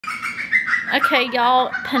Okay,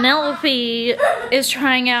 y'all, Penelope is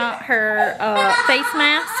trying out her face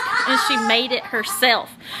mask, and she made it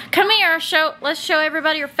herself. Come here, let's show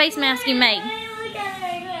everybody her face mask you made.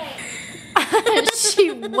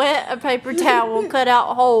 She wet a paper towel, cut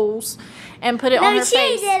out holes, and put it on her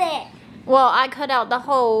face. She did it. Well, I cut out the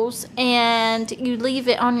holes, and you leave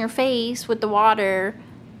it on your face with the water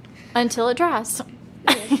until it dries.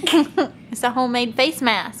 It's a homemade face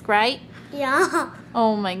mask, right? Yeah.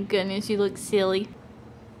 Oh my goodness, you look silly.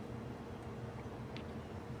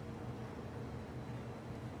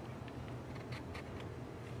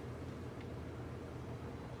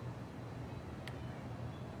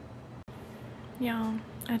 Y'all,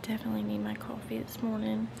 I definitely need my coffee this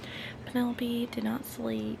morning. Penelope did not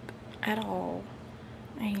sleep at all,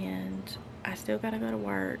 and I still gotta go to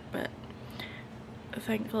work, but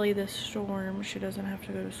thankfully this storm, she doesn't have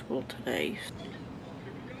to go to school today.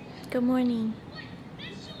 Good morning.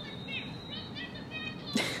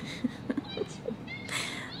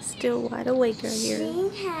 Still wide awake right here. She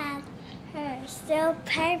had her still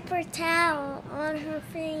paper towel on her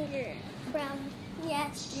finger from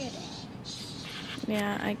yesterday.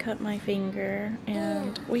 Yeah, I cut my finger,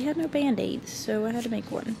 and we had no band-aids, so I had to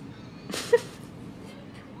make one.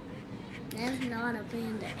 That's not a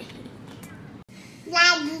band-aid.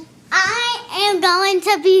 Daddy, I am going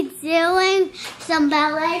to be doing some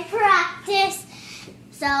ballet practice,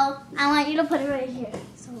 so I want you to put it right here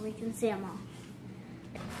so we can see them all.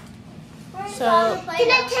 So,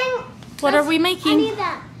 what are we making? I need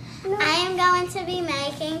that. I am going to be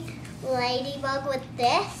making Ladybug with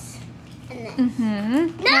this and this.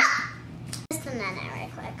 No! Just a minute right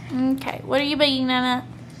quick. Okay, what are you making, Nana?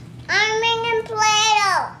 I'm making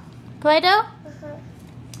Play-Doh. Play-Doh?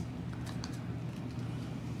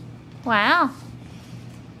 Wow.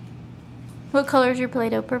 What color is your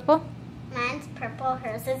Play-Doh? Purple? Mine's purple,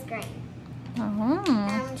 hers is green. Oh.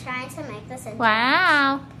 I'm trying to make this into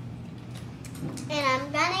Wow. And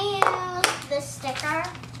I'm gonna use the sticker.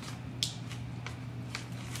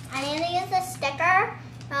 I need to use the sticker.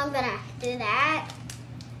 So I'm gonna do that.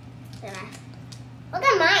 Look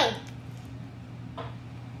at mine.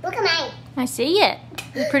 Look at mine. I see it.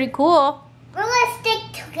 It's pretty cool. We're gonna stick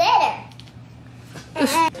together.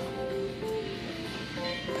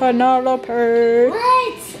 Penelope.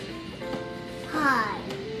 What? Hi.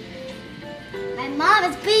 My mom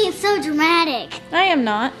is being so dramatic. I am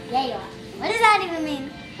not. Yeah, you are. What does that even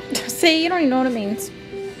mean? See, you don't even know what it means.